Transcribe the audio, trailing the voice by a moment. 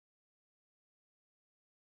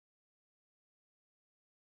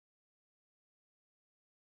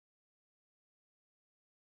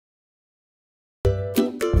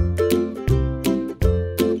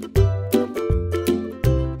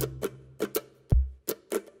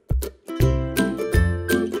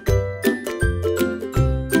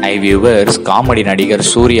ஐ viewers, comedy நடிகர்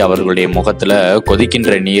சூர்யா அவர்களுடைய முகத்துல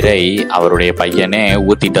கொதிக்கின்ற நீரை அவருடைய பையனே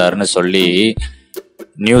ஊத்திட்டாருன்னு சொல்லி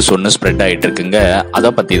நியூஸ் ஒன்று ஸ்ப்ரெட் ஆகிட்டு இருக்குங்க.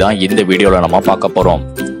 அதை பற்றி தான் இந்த வீடியோவில் நம்ம பார்க்க போகிறோம்.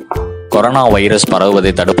 கொரோனா வைரஸ் பரவுவதை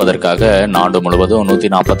தடுப்பதற்காக நாடு முழுவதும்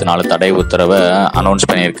 144 தடை உத்தரவை அனௌன்ஸ்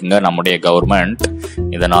பண்ணியிருக்குங்க நம்முடைய கவர்மெண்ட்.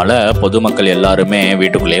 இதனால் பொதுமக்கள் எல்லாருமே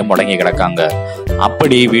வீட்டுக்குள்ளேயே முடங்கி கிடக்காங்க.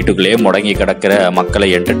 அப்படி வீட்டுக்குள்ளேயே முடங்கி கிடக்கிற மக்களை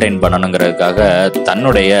என்டர்டெயின் பண்ணணுங்கிறதுக்காக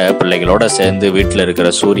தன்னுடைய பிள்ளைகளோட சேர்ந்து வீட்டில் இருக்கிற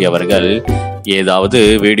சூர்யா அவர்கள் ஏதாவது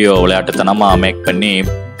வீடியோ விளையாட்டுத்தனமாக மேக் பண்ணி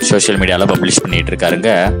சோஷியல் மீடியாவில் பப்ளிஷ் பண்ணிகிட்டு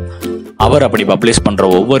இருக்காருங்க. அவர் அப்படி பப்ளிஷ் பண்ணுற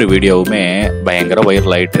ஒவ்வொரு வீடியோவுமே பயங்கர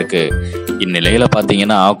வைரல் ஆகிட்டு இருக்கு. இந்நிலையில்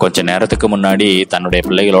பார்த்தீங்கன்னா கொஞ்ச நேரத்துக்கு முன்னாடி தன்னுடைய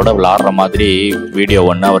பிள்ளைகளோட விளாடுற மாதிரி வீடியோ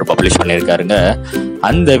ஒன்று அவர் பப்ளிஷ் பண்ணியிருக்காருங்க.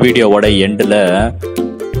 அந்த வீடியோவோட எண்டில்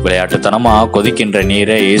விளையாட்டுத்தனமாக கொதிக்கின்ற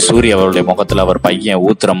நீரை சூர்யா அவருடைய முகத்தில் அவர் பையன்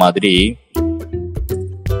ஊத்துற மாதிரி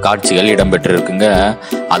காட்சிகள் இடம்பெற்றிருக்குங்க.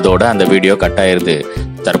 அதோட அந்த வீடியோ கட் ஆயிருது.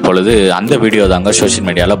 தற்பொழுது அந்த வீடியோ தாங்க சோஷியல்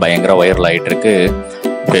மீடியாவில் பயங்கர வைரல் ஆகிட்டு இருக்கு.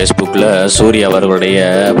 ஃபேஸ்புக்கில் சூர்யா அவர்களுடைய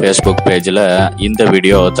ஃபேஸ்புக் பேஜில் இந்த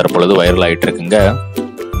வீடியோ தற்பொழுது வைரல் ஆகிட்டு இருக்குங்க.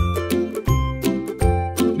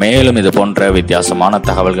 மேலும் இது போன்ற வித்தியாசமான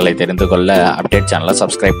தகவல்களை தெரிந்து கொள்ள அப்டேட் சேனலை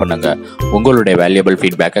சப்ஸ்கிரைப் பண்ணுங்க. உங்களுடைய வேல்யூபிள்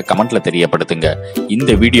ஃபீட்பேக்கை கமெண்ட்ல தெரியப்படுத்துங்க.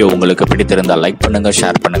 இந்த வீடியோ உங்களுக்கு பிடித்திருந்தால் லைக் பண்ணுங்க,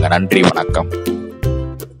 ஷேர் பண்ணுங்க. நன்றி, வணக்கம்.